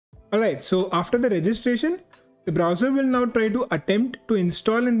Alright, so after the registration, the browser will now try to attempt to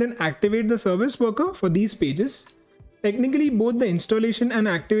install and then activate the service worker for these pages. Technically, both the installation and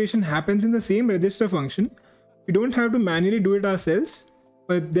activation happens in the same register function. We don't have to manually do it ourselves,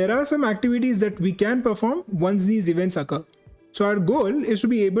 but there are some activities that we can perform once these events occur. So our goal is to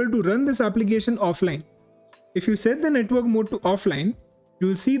be able to run this application offline. If you set the network mode to offline,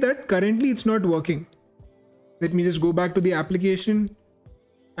 you'll see that currently it's not working. Let me just go back to the application,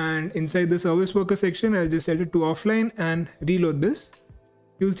 and inside the service worker section, I'll just set it to offline and reload this.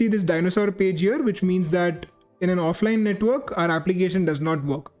 You'll see this dinosaur page here, which means that in an offline network, our application does not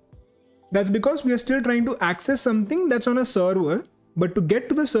work. That's because we are still trying to access something that's on a server, but to get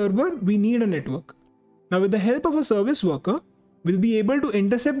to the server, we need a network. Now, with the help of a service worker, we'll be able to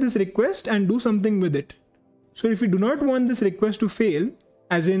intercept this request and do something with it. So if we do not want this request to fail,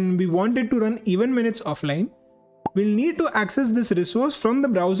 as in we want it to run even when it's offline, we'll need to access this resource from the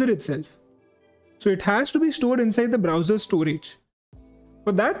browser itself. So it has to be stored inside the browser storage.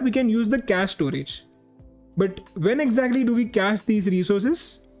 For that, we can use the cache storage. But when exactly do we cache these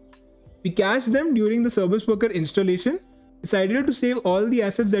resources? We cache them during the service worker installation. It's ideal to save all the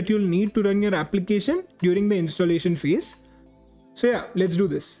assets that you'll need to run your application during the installation phase. So yeah, let's do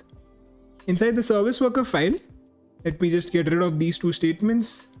this. Inside the service worker file, let me just get rid of these two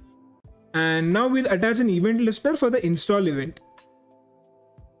statements. And now we'll attach an event listener for the install event.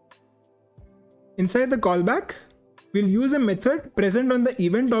 Inside the callback, we'll use a method present on the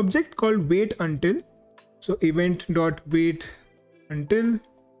event object called waitUntil. So event.waitUntil.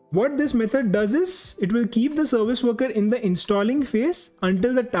 What this method does is it will keep the service worker in the installing phase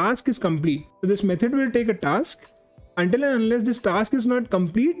until the task is complete. So this method will take a task. Until and unless this task is not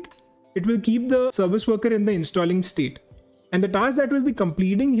complete, it will keep the service worker in the installing state. And the task that we'll be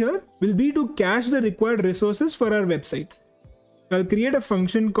completing here will be to cache the required resources for our website. I'll create a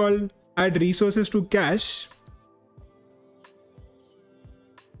function called addResourcesToCache.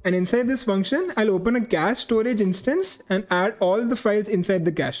 And inside this function, I'll open a cache storage instance and add all the files inside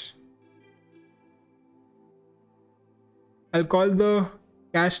the cache. I'll call the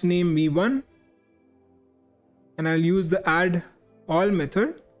cache name v1. And I'll use the addAll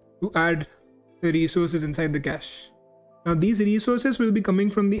method to add the resources inside the cache. Now these resources will be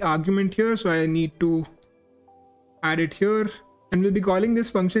coming from the argument here, so I need to add it here. And we'll be calling this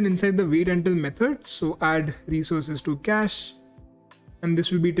function inside the waitUntil method. So addResourcesToCache. And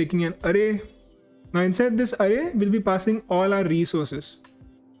this will be taking an array. Now inside this array, we'll be passing all our resources.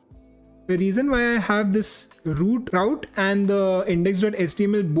 The reason why I have this route and the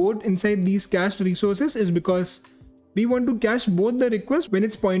index.html both inside these cached resources is because we want to cache both the requests when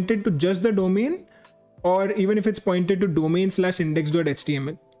it's pointed to just the domain, or even if it's pointed to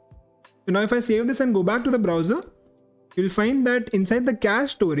domain/index.html. So now if I save this and go back to the browser, you'll find that inside the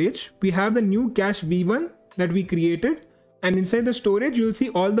cache storage, we have the new cache v1 that we created. And inside the storage, you'll see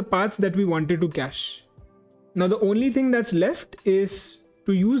all the paths that we wanted to cache. Now the only thing that's left is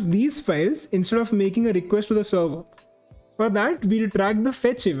to use these files instead of making a request to the server. For that, we'll track the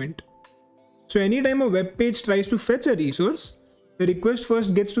fetch event. So anytime a web page tries to fetch a resource, the request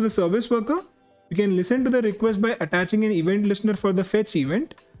first gets to the service worker. You can listen to the request by attaching an event listener for the fetch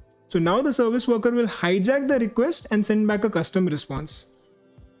event. So now the service worker will hijack the request and send back a custom response.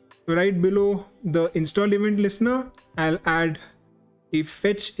 So right below the install event listener, I'll add a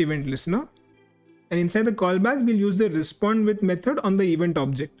fetch event listener. And inside the callback, we'll use the respond with method on the event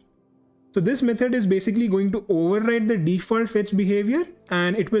object. So this method is basically going to override the default fetch behavior,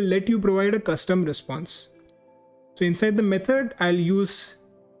 and it will let you provide a custom response. So inside the method, I'll use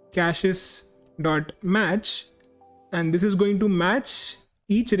caches.match, and this is going to match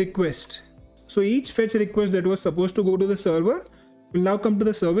each request. So each fetch request that was supposed to go to the server will now come to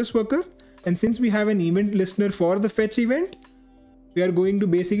the service worker. And since we have an event listener for the fetch event, we are going to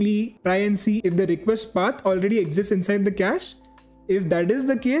basically try and see if the request path already exists inside the cache. If that is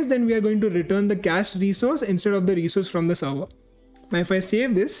the case, then we are going to return the cached resource instead of the resource from the server. Now if I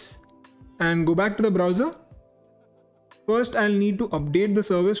save this and go back to the browser, first I'll need to update the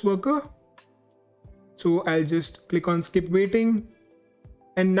service worker. So I'll just click on skip waiting.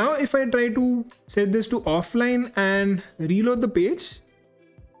 And now if I try to set this to offline and reload the page,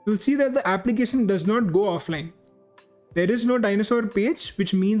 you'll see that the application does not go offline. There is no dinosaur page,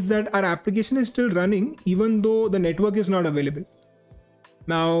 which means that our application is still running even though the network is not available.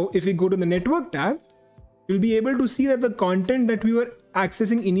 Now, if we go to the network tab, you'll be able to see that the content that we were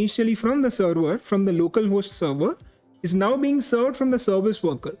accessing initially from the server, from the localhost server, is now being served from the service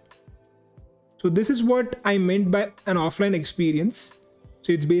worker. So this is what I meant by an offline experience.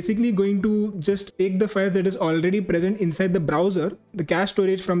 So it's basically going to just take the files that is already present inside the browser, the cache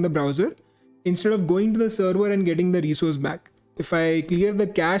storage from the browser, instead of going to the server and getting the resource back. If I clear the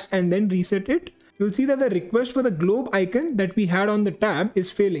cache and then reset it, you'll see that the request for the globe icon that we had on the tab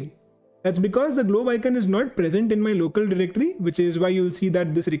is failing. That's because the globe icon is not present in my local directory, which is why you'll see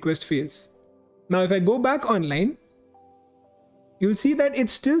that this request fails. Now, if I go back online, you'll see that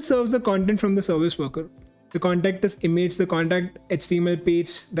it still serves the content from the service worker. The contact us image, the contact HTML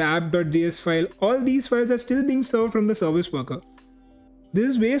page, the app.js file, all these files are still being served from the service worker. This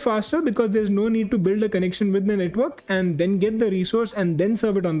is way faster because there's no need to build a connection with the network and then get the resource and then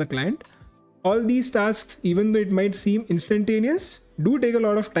serve it on the client. All these tasks, even though it might seem instantaneous, do take a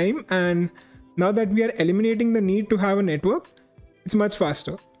lot of time, and now that we are eliminating the need to have a network, it's much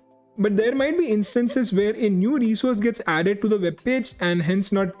faster. But there might be instances where a new resource gets added to the web page and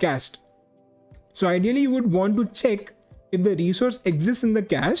hence not cached. So ideally you would want to check if the resource exists in the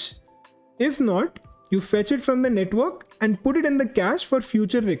cache. If not, you fetch it from the network and put it in the cache for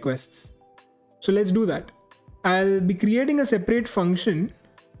future requests. So let's do that. I'll be creating a separate function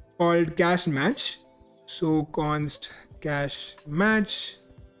called cache match. So const cache match.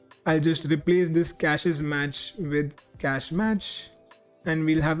 I'll just replace this caches match with cache match and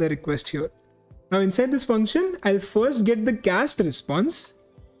we'll have the request here. Now inside this function, I'll first get the cached response.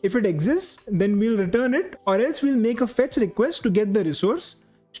 If it exists, then we'll return it, or else we'll make a fetch request to get the resource,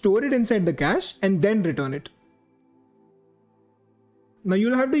 store it inside the cache, and then return it. Now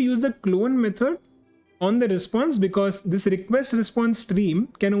you'll have to use the clone method on the response because this request response stream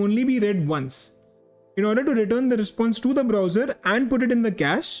can only be read once. In order to return the response to the browser and put it in the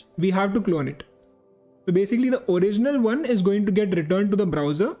cache, we have to clone it. So basically the original one is going to get returned to the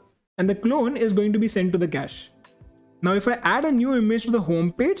browser and the clone is going to be sent to the cache. Now if I add a new image to the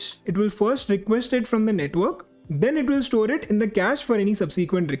home page, it will first request it from the network, then it will store it in the cache for any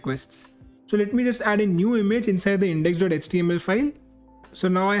subsequent requests. So let me just add a new image inside the index.html file. So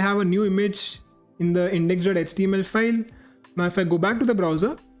now I have a new image in the index.html file. Now if I go back to the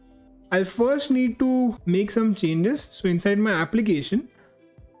browser, I'll first need to make some changes. So inside my application,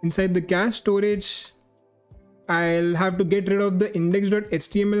 inside the cache storage, I'll have to get rid of the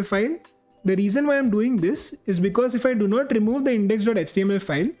index.html file. The reason why I'm doing this is because if I do not remove the index.html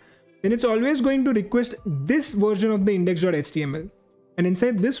file, then it's always going to request this version of the index.html. And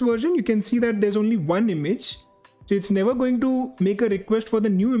inside this version, you can see that there's only one image. So it's never going to make a request for the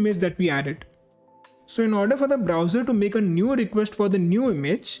new image that we added. So in order for the browser to make a new request for the new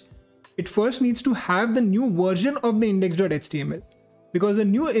image, it first needs to have the new version of the index.html, because the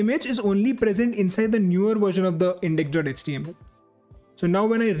new image is only present inside the newer version of the index.html. So now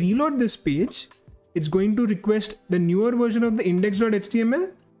when I reload this page, it's going to request the newer version of the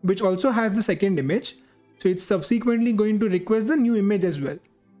index.html, which also has the second image. So it's subsequently going to request the new image as well.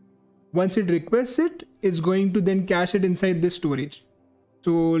 Once it requests it, it's going to then cache it inside this storage.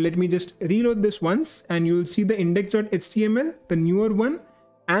 So let me just reload this once and you'll see the index.html, the newer one,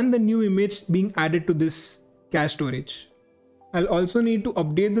 and the new image being added to this cache storage. I'll also need to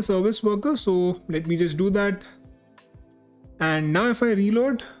update the service worker. So let me just do that. And now if I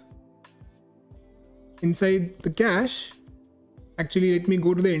reload inside the cache, actually let me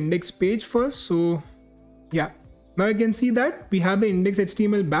go to the index page first. So yeah, now I can see that we have the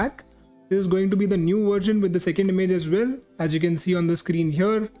index.html back. This is going to be the new version with the second image as well, as you can see on the screen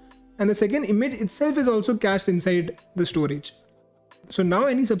here. And the second image itself is also cached inside the storage. So now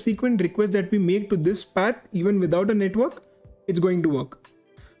any subsequent request that we make to this path, even without a network, it's going to work.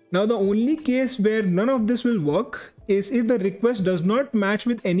 Now the only case where none of this will work is if the request does not match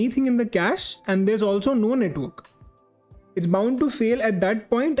with anything in the cache and there's also no network. It's bound to fail at that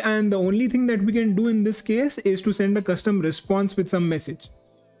point, and the only thing that we can do in this case is to send a custom response with some message.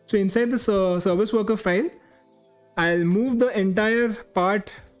 So inside the service worker file, I'll move the entire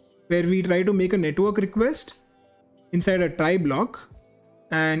part where we try to make a network request inside a try block.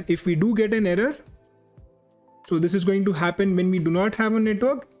 And if we do get an error, so this is going to happen when we do not have a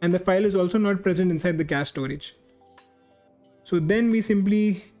network and the file is also not present inside the cache storage. So then we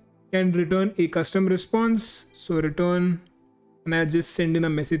simply can return a custom response. So return, and I'll just send in a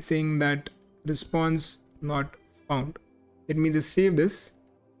message saying that response not found. Let me just save this.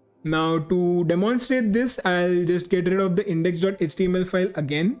 Now to demonstrate this, I'll just get rid of the index.html file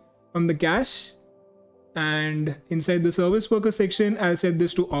again from the cache. And inside the service worker section, I'll set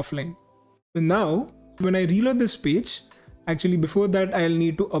this to offline. So now when I reload this page, actually before that, I'll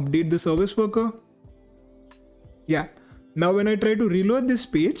need to update the service worker. Yeah. Now when I try to reload this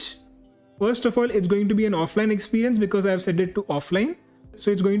page, first of all, it's going to be an offline experience because I've set it to offline. So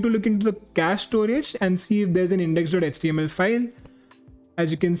it's going to look into the cache storage and see if there's an index.html file. As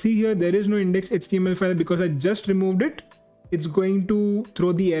you can see here, there is no index HTML file because I just removed it. It's going to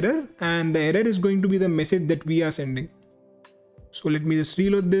throw the error, and the error is going to be the message that we are sending. So let me just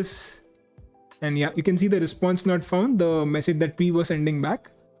reload this. And yeah, you can see the response not found, the message that we were sending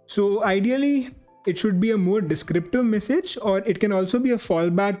back. So ideally, it should be a more descriptive message, or it can also be a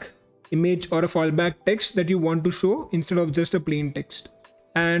fallback image or a fallback text that you want to show instead of just a plain text.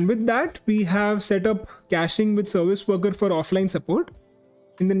 And with that, we have set up caching with Service Worker for offline support.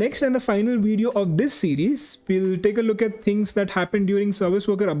 In the next and the final video of this series, we'll take a look at things that happen during Service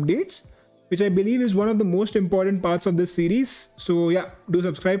Worker updates, which I believe is one of the most important parts of this series. So yeah, do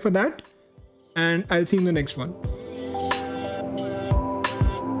subscribe for that, and I'll see you in the next one.